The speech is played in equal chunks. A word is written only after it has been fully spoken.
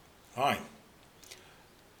Hi,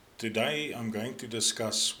 today I'm going to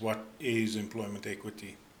discuss what is employment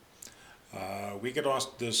equity. We get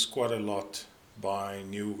asked this quite a lot by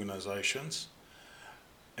new organizations,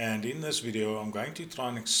 and in this video I'm going to try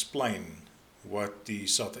and explain what the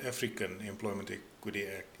South African Employment Equity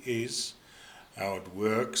Act is, how it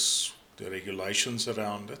works, the regulations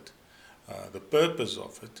around it, the purpose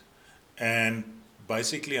of it, and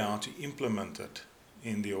basically how to implement it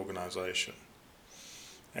in the organization.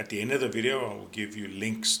 At the end of the video, I will give you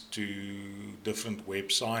links to different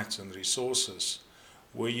websites and resources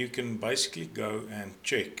where you can basically go and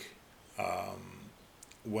check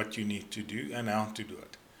what you need to do and how to do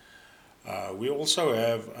it. We also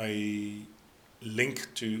have a link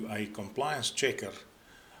to a compliance checker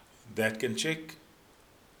that can check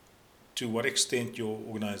to what extent your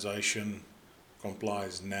organization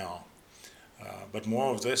complies now. But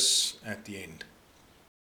more of this at the end.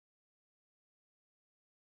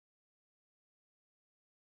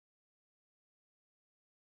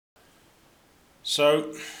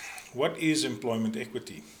 So, what is employment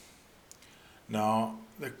equity? Now,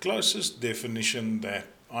 the closest definition that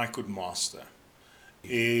I could master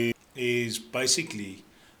is basically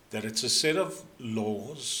that it's a set of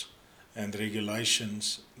laws and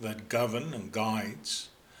regulations that govern and guides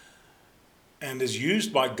and is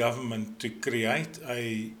used by government to create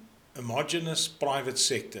a homogeneous private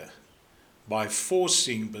sector by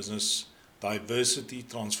forcing business diversity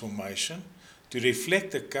transformation to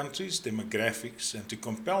reflect the country's demographics and to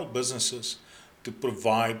compel businesses to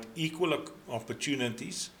provide equal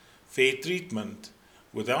opportunities, fair treatment,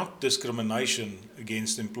 without discrimination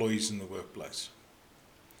against employees in the workplace.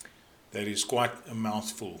 That is quite a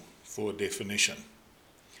mouthful for a definition.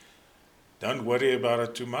 Don't worry about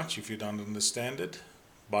it too much if you don't understand it.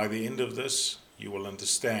 By the end of this, you will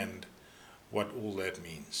understand what all that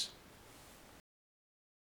means.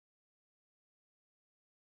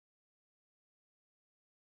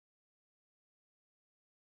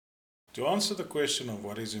 To answer the question of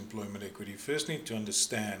what is employment equity, you first need to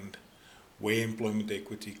understand where employment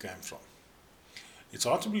equity came from. It's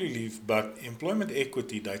hard to believe, but employment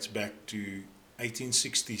equity dates back to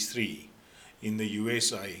 1863 in the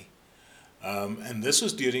USA, and this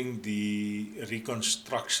was during the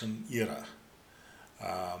Reconstruction era.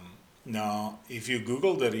 Now, if you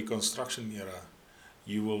Google the Reconstruction era,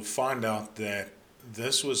 you will find out that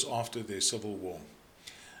this was after the Civil War.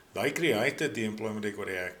 They created the Employment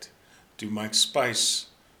Equity Act to make space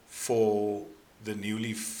for the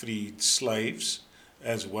newly freed slaves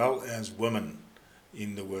as well as women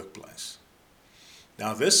in the workplace.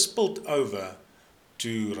 Now this spilled over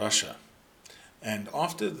to Russia, and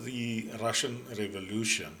after the Russian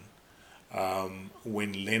Revolution,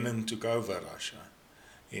 when Lenin took over Russia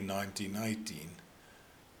in 1918,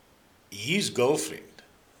 his girlfriend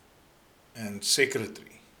and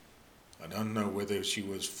secretary, I don't know whether she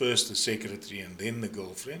was first the secretary and then the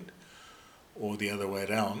girlfriend, or the other way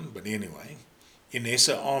around, but anyway,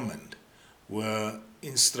 Inessa Armand were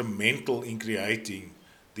instrumental in creating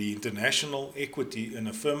the International Equity and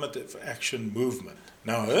Affirmative Action Movement.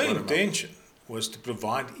 Now, her intention was to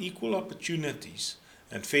provide equal opportunities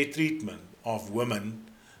and fair treatment of women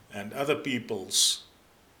and other peoples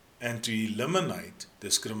and to eliminate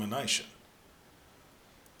discrimination.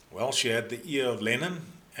 Well, she had the ear of Lenin,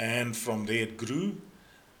 and from there it grew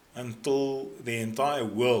until the entire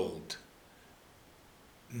world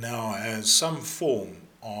now has some form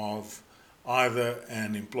of either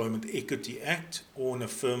an Employment Equity Act or an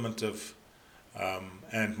Affirmative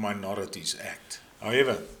and Minorities Act.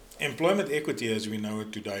 However, employment equity as we know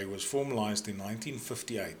it today was formalized in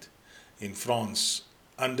 1958 in France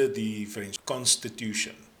under the French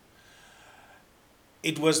Constitution.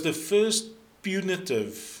 It was the first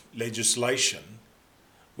punitive legislation,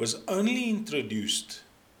 was only introduced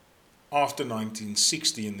after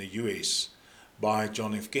 1960 in the US by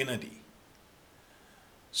John F. Kennedy.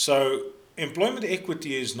 So employment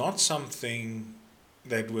equity is not something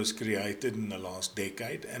that was created in the last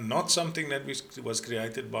decade and not something that was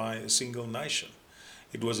created by a single nation.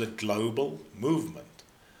 It was a global movement.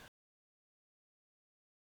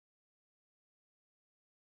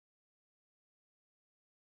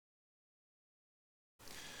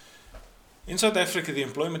 In South Africa, the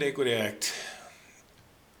Employment Equity Act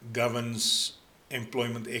governs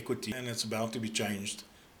employment equity, and it's about to be changed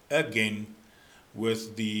again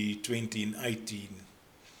with the 2018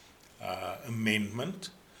 amendment,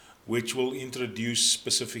 which will introduce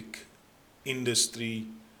specific industry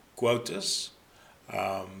quotas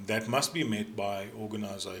that must be met by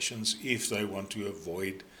organizations if they want to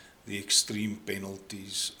avoid the extreme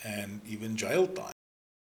penalties and even jail time.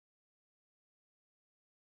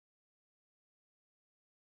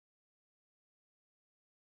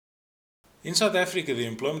 In South Africa, the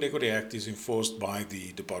Employment Equity Act is enforced by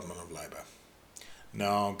the Department of Labour.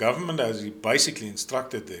 Now, government has basically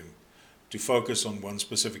instructed them to focus on one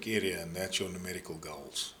specific area, and that's your numerical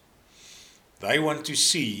goals. They want to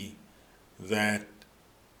see that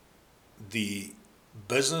the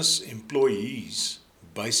business employees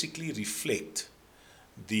basically reflect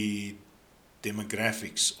the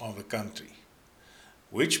demographics of a country,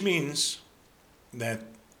 which means that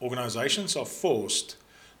organizations are forced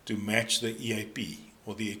to match the EAP,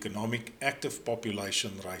 or the Economic Active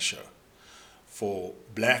Population Ratio, for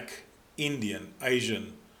Black, Indian,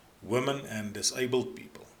 Asian, women and disabled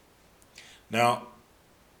people. Now,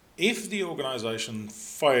 if the organization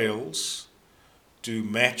fails to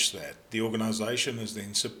match that, the organization is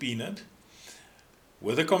then subpoenaed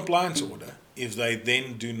with a compliance order. If they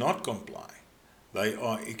then do not comply, they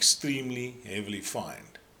are extremely heavily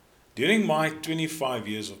fined. During my 25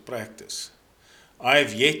 years of practice, I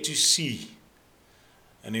have yet to see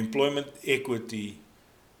an employment equity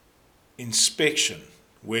inspection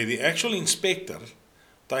where the actual inspector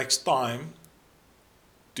takes time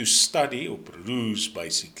to study or peruse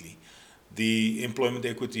basically the employment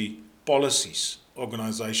equity policies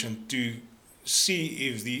organization to see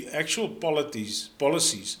if the actual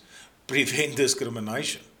policies prevent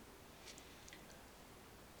discrimination.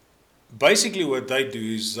 Basically what they do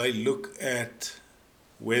is they look at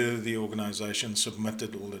whether the organization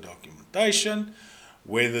submitted all the documentation,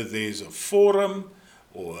 whether there's a forum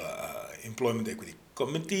or employment equity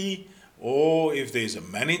committee, or if there's a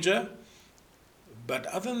manager. But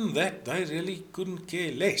other than that, they really couldn't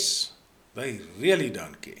care less. They really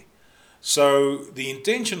don't care. So the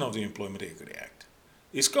intention of the Employment Equity Act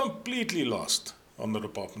is completely lost on the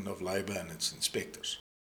Department of Labour and its inspectors.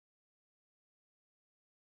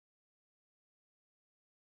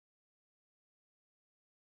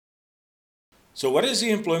 So what is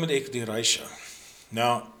the employment equity ratio?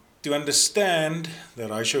 Now, to understand the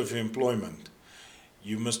ratio of employment,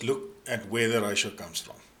 you must look at where the ratio comes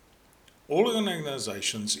from. All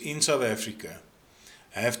organizations in South Africa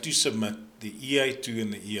have to submit the EA2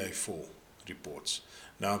 and the EA4 reports.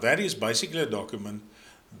 Now, that is basically a document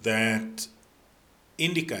that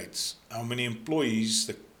indicates how many employees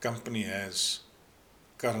the company has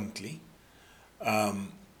currently on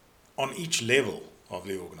each level of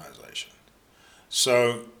the organization.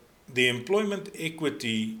 So the employment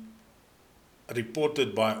equity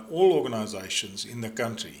reported by all organizations in the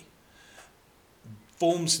country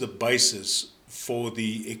forms the basis for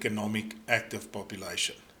the economic active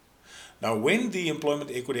population. Now, when the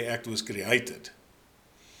Employment Equity Act was created,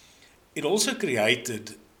 it also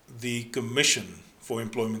created the Commission for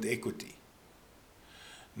Employment Equity.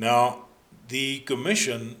 Now, the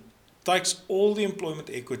Commission takes all the employment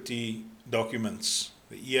equity documents,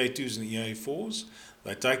 the EA2s and the EA4s,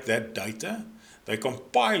 they take that data, they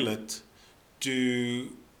compile it to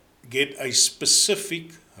get a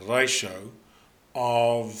specific ratio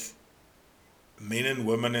of men and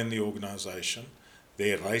women in the organization,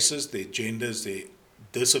 their races, their genders, their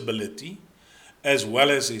disability, as well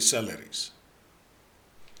as their salaries.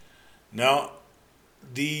 Now,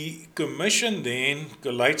 the Commission then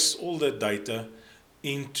collates all the data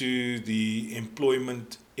into the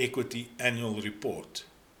Employment Equity Annual Report.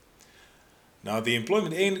 Now, the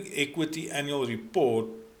Employment Equity Annual Report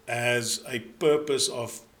has a purpose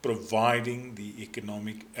of providing the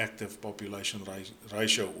Economic Active Population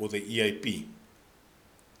Ratio, or the EAP.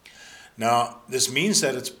 Now, this means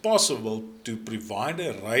that it's possible to provide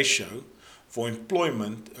a ratio for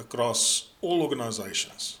employment across all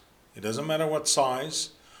organizations. It doesn't matter what size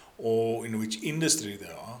or in which industry they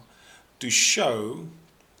are, to show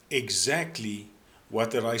exactly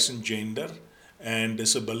what the race and gender and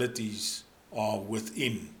disabilities are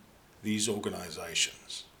within these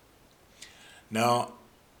organizations. Now,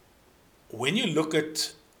 when you look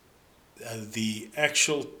at the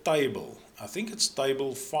actual table, I think it's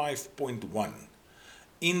table 5.1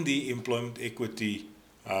 in the Employment Equity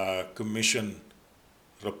Commission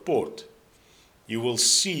report, you will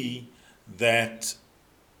see that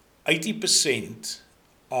 80%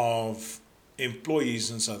 of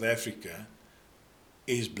employees in South Africa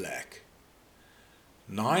is black.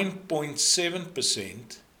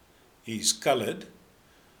 9.7% is colored.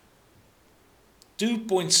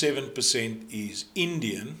 2.7% is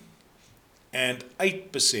Indian, and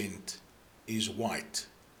 8% is white.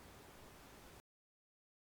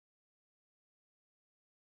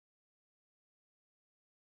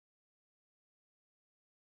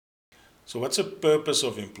 So what's the purpose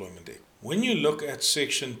of Employment Equity? When you look at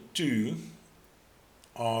Section 2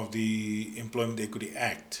 of the Employment Equity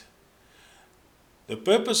Act, the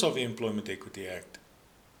purpose of the Employment Equity Act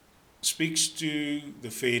speaks to the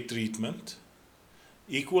fair treatment,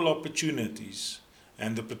 equal opportunities,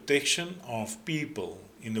 and the protection of people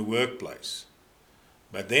in the workplace.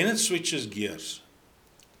 But then it switches gears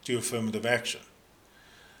to affirmative action.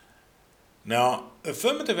 Now,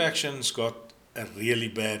 affirmative action's got a really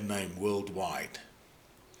bad name worldwide.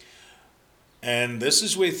 And this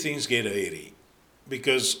is where things get hairy.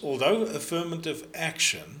 Because although affirmative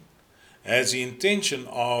action has the intention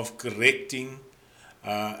of correcting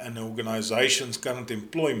an organization's current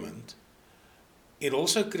employment, it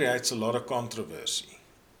also creates a lot of controversy.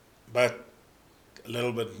 But a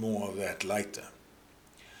little bit more of that later.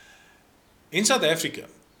 In South Africa,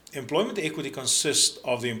 employment equity consists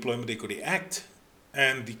of the Employment Equity Act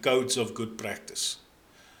and the Codes of Good Practice.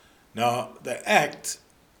 Now, the Act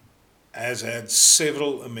has had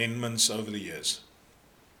several amendments over the years,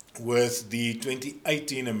 with the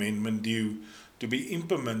 2018 amendment due to be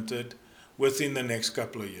implemented within the next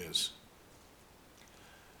couple of years.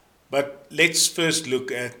 But let's first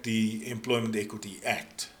look at the Employment Equity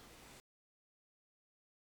Act.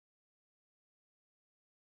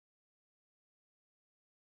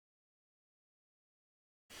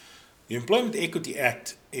 The Employment Equity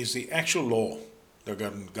Act is the actual law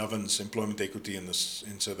that governs employment equity in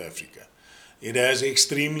South Africa. It has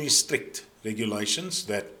extremely strict regulations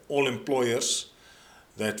that all employers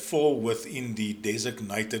that fall within the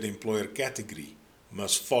designated employer category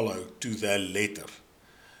must follow to the letter.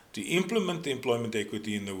 To implement the employment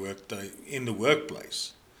equity in the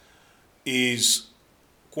workplace is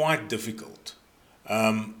quite difficult.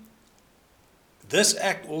 This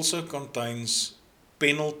act also contains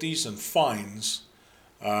penalties and fines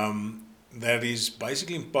that is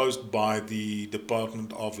basically imposed by the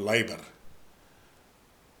Department of Labor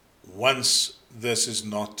once this is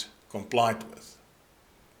not complied with.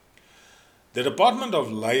 The Department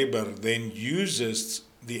of Labor then uses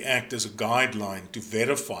the Act as a guideline to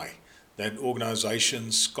verify that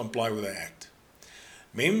organizations comply with the Act.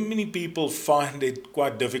 Many people find it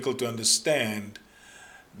quite difficult to understand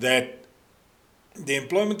that the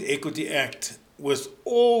Employment Equity Act, with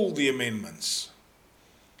all the amendments,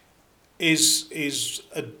 it's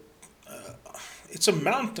a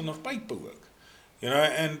mountain of paperwork,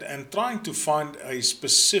 and trying to find a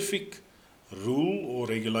specific rule or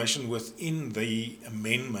regulation within the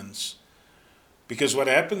amendments, because what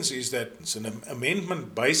happens is that an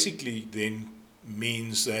amendment basically then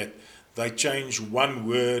means that they change one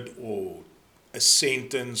word or a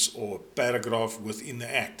sentence or paragraph within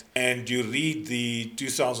the Act, and you read the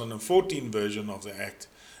 2014 version of the Act,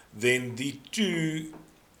 then the two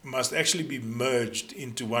must actually be merged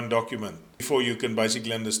into one document before you can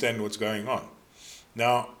basically understand what's going on.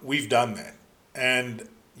 Now, we've done that, and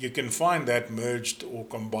you can find that merged or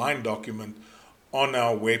combined document on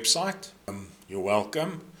our website. You're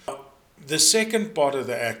welcome. The second part of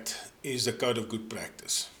the Act is the Code of Good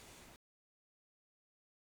Practice.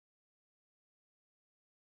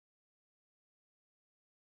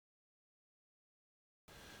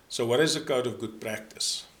 So what is the Code of Good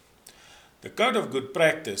Practice? The Code of Good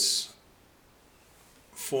Practice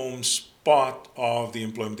forms part of the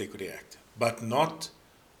Employment Equity Act, but not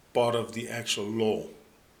part of the actual law,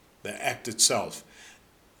 the Act itself.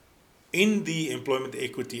 In the Employment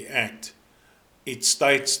Equity Act, it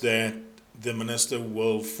states that the Minister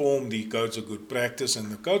will form the Codes of Good Practice,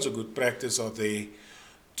 and the Codes of Good Practice are there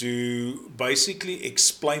to basically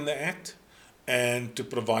explain the Act and to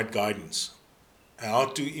provide guidance how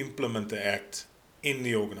to implement the Act in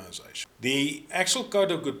the organization. The actual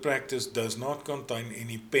Code of Good Practice does not contain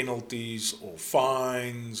any penalties or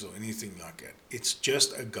fines or anything like that. It's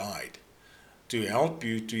just a guide to help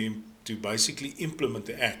you to basically implement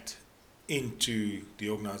the Act into the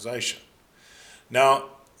organization. Now,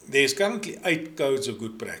 there's currently 8 Codes of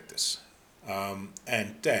Good Practice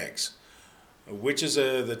and tags, which is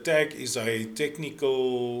the tag is a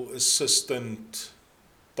technical assistant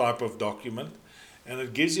type of document, and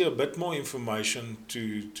it gives you a bit more information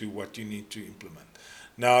to what you need to implement.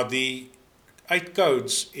 Now, the 8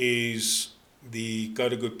 codes is the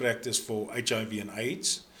Code of Good Practice for HIV and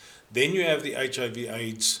AIDS. Then you have the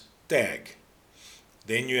HIV/AIDS tag.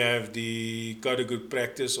 Then you have the Code of Good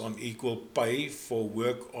Practice on equal pay for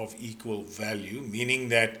work of equal value, meaning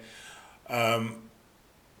that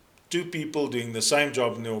 2 people doing the same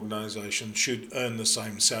job in the organization should earn the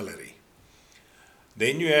same salary.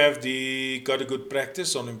 Then you have the Code of Good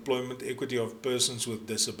Practice on employment equity of persons with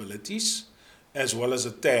disabilities, as well as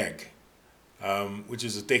a tag, which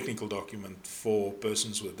is a technical document for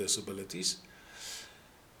persons with disabilities.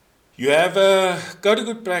 You have a Code of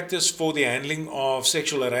Good Practice for the handling of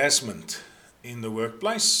sexual harassment in the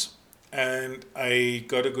workplace, and a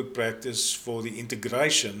code of good practice for the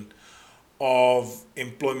integration of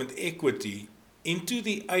employment equity into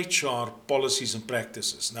the HR policies and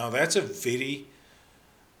practices. Now, that's a very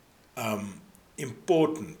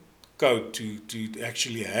important code to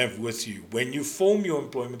actually have with you. When you form your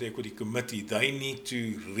employment equity committee, they need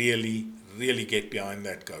to really get behind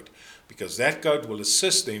that code, because that code will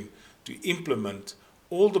assist them to implement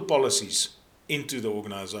all the policies into the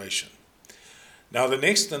organization. Now, the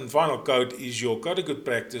next and final code is your code of good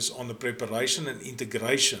practice on the preparation and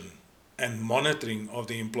integration and monitoring of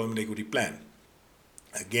the employment equity plan.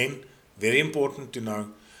 Again, very important to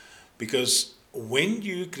know, because when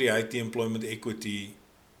you create the employment equity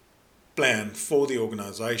plan for the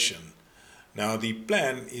organization, now the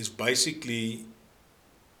plan is basically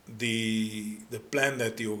the plan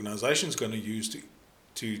that the organization is going to use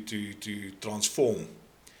to transform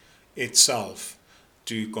itself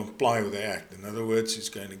to comply with the Act. In other words, it's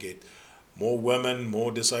going to get more women,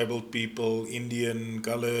 more disabled people, Indian,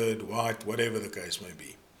 colored, white, whatever the case may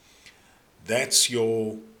be. That's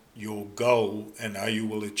your goal and how you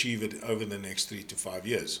will achieve it over the next 3 to 5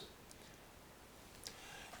 years.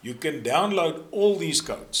 You can download all these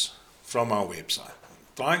codes from our website.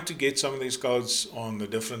 Trying to get some of these codes on the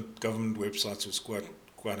different government websites was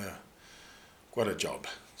quite a job.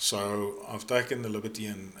 So I've taken the liberty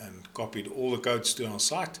and copied all the codes to our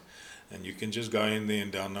site, and you can just go in there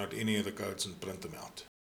and download any of the codes and print them out.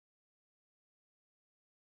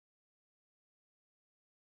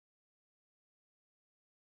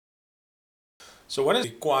 So what is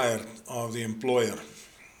required of the employer?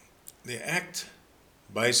 The Act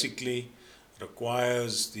basically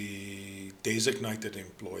requires the designated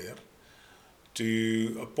employer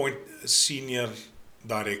to appoint a senior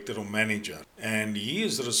director or manager, and he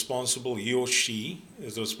or she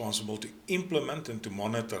is responsible to implement and to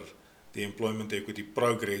monitor the employment equity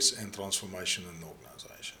progress and transformation in the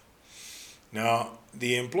organization. Now,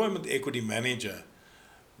 the employment equity manager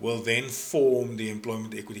will then form the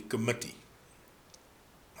employment equity committee.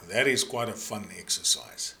 That is quite a fun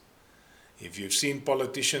exercise. If you've seen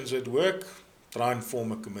politicians at work, try and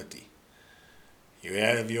form a committee. You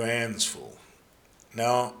have your hands full.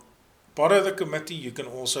 Now, part of the committee, you can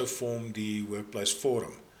also form the workplace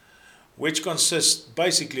forum, which consists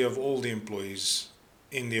basically of all the employees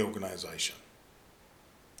in the organization.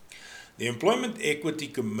 The Employment Equity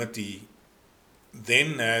Committee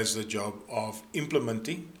then has the job of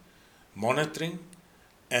implementing, monitoring,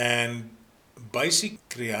 and basically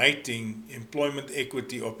creating employment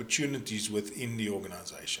equity opportunities within the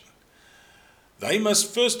organization. They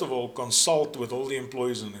must first of all consult with all the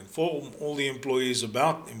employees and inform all the employees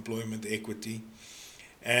about employment equity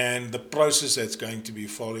and the process that's going to be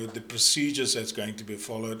followed, the procedures that's going to be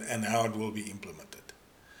followed, and how it will be implemented.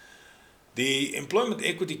 The Employment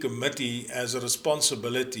Equity Committee has a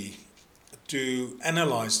responsibility to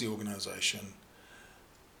analyze the organization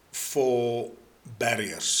for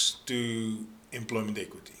barriers to employment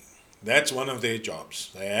equity. That's one of their jobs.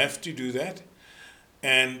 They have to do that.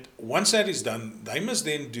 And once that is done, they must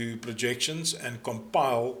then do projections and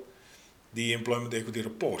compile the employment equity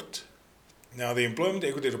report. Now, the employment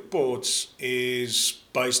equity reports is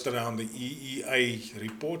based around the EEA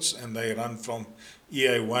reports, and they run from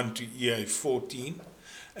EA1 to EA14,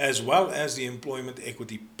 as well as the employment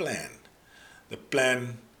equity plan, the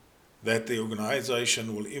plan that the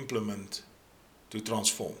organization will implement to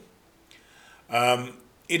transform.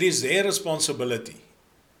 It is their responsibility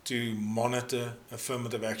to monitor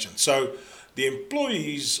affirmative action. So the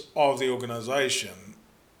employees of the organization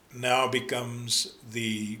now becomes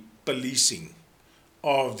the policing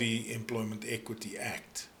of the Employment Equity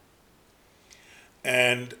Act.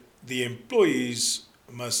 And the employees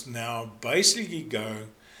must now basically go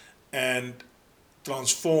and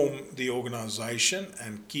transform the organization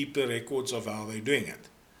and keep the records of how they're doing it.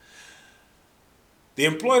 The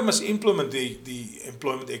employer must implement the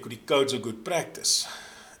employment equity codes of good practice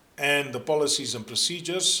and the policies and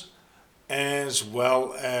procedures, as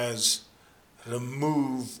well as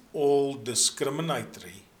remove all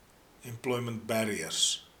discriminatory employment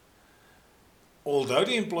barriers. Although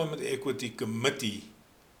the Employment Equity Committee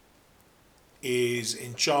is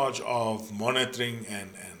in charge of monitoring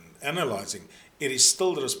and analyzing, it is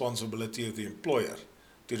still the responsibility of the employer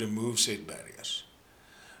to remove said barriers,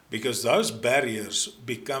 because those barriers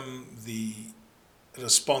become the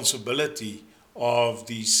responsibility of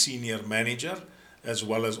the senior manager as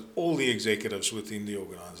well as all the executives within the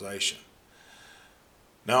organization.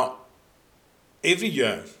 Now, every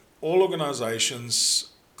year, all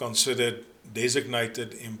organizations consider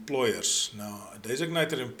designated employers. Now, a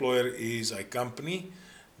designated employer is a company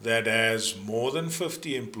that has more than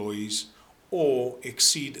 50 employees or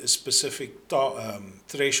exceed a specific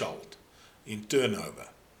threshold in turnover.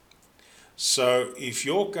 So if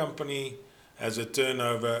your company has a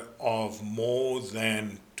turnover of more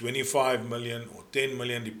than 25 million or 10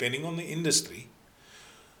 million, depending on the industry,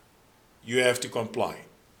 you have to comply,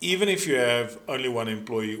 even if you have only one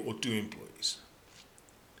employee or two employees.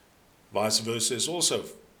 Vice versa is also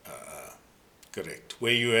correct.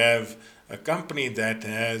 Where you have a company that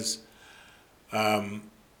has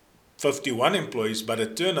 51 employees but a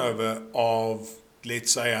turnover of,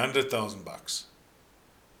 let's say, $100,000,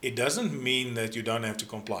 it doesn't mean that you don't have to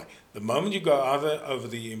comply. The moment you go either over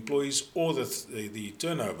the employees or the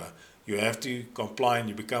turnover, you have to comply and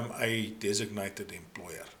you become a designated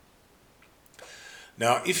employer.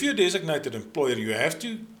 Now, if you're a designated employer, you have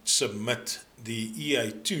to submit the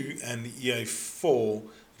EA2 and the EA4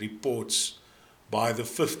 reports by the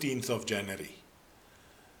 15th of January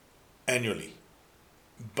annually.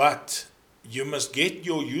 But you must get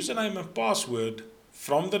your username and password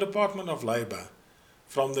from the Department of Labor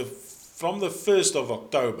from the 1st of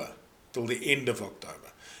October till the end of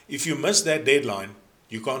October. If you miss that deadline,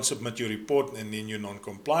 you can't submit your report, and then you're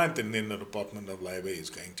non-compliant, and then the Department of Labor is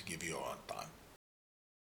going to give you a hard time.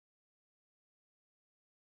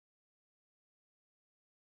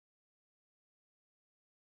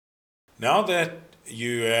 Now that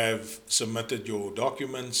you have submitted your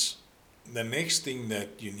documents, the next thing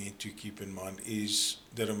that you need to keep in mind is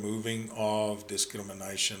the removing of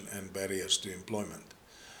discrimination and barriers to employment.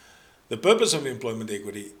 The purpose of employment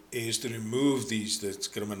equity is to remove these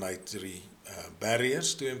discriminatory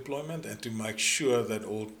barriers to employment and to make sure that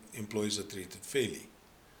all employees are treated fairly.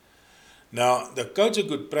 Now, the codes of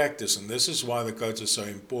good practice, and this is why the codes are so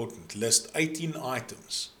important, list 18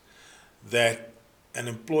 items that an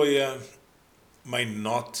employer may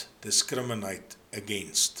not discriminate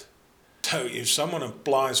against. So if someone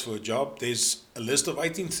applies for a job, there's a list of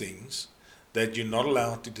 18 things that you're not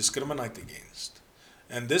allowed to discriminate against.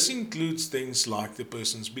 And this includes things like the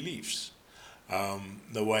person's beliefs,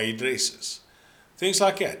 the way he dresses, things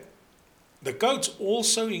like that. The codes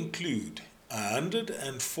also include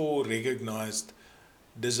 104 recognized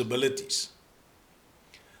disabilities.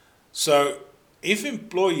 So if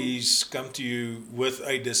employees come to you with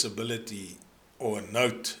a disability or a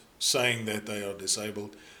note saying that they are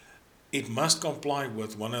disabled, it must comply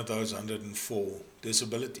with one of those 104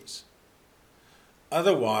 disabilities.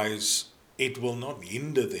 Otherwise, it will not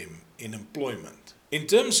hinder them in employment. In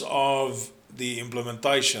terms of the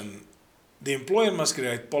implementation, the employer must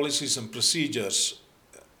create policies and procedures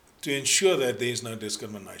to ensure that there is no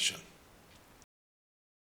discrimination.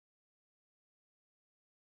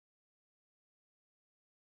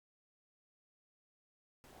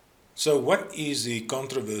 So what is the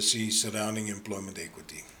controversy surrounding employment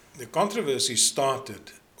equity? The controversy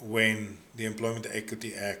started when the Employment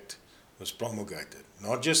Equity Act was promulgated,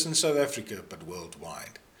 not just in South Africa, but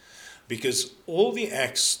worldwide. Because all the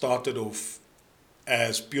acts started off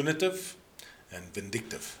as punitive and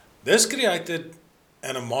vindictive. This created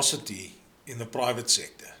animosity in the private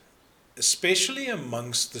sector, especially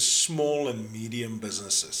amongst the small and medium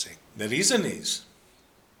businesses. The reason is,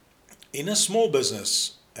 in a small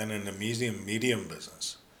business and in a medium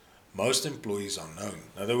business, most employees are known.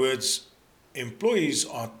 In other words, employees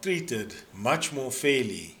are treated much more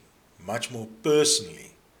fairly, much more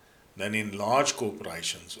personally than in large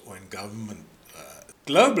corporations or in government.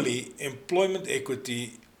 Globally, employment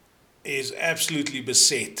equity is absolutely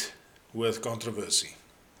beset with controversy.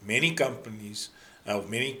 Many countries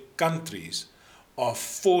are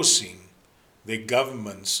forcing their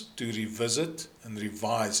governments to revisit and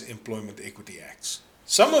revise employment equity acts.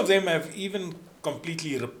 Some of them have even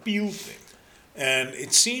completely repealed them. And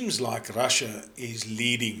it seems like Russia is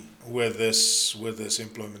leading with this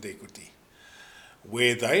employment equity,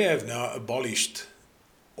 where they have now abolished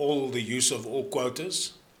all the use of all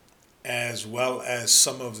quotas, as well as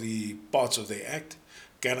some of the parts of the act.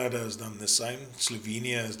 Canada has done the same,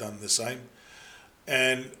 Slovenia has done the same.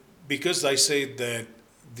 And because they said that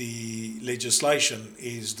the legislation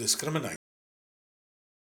is discriminating.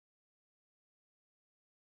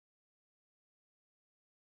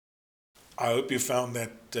 I hope you found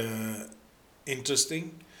that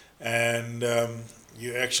interesting, and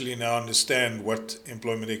you actually now understand what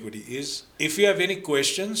employment equity is. If you have any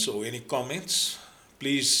questions or any comments,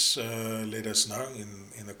 please let us know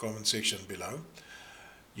in the comment section below.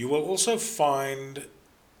 You will also find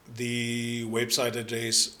the website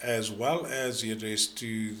address as well as the address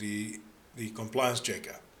to the compliance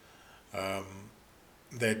checker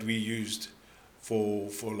that we used for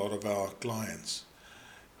a lot of our clients.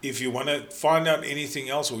 If you want to find out anything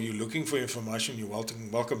else or you're looking for information, you're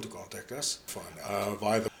welcome to contact us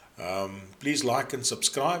via the. Please like and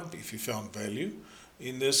subscribe if you found value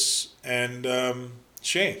in this, and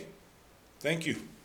share. Thank you.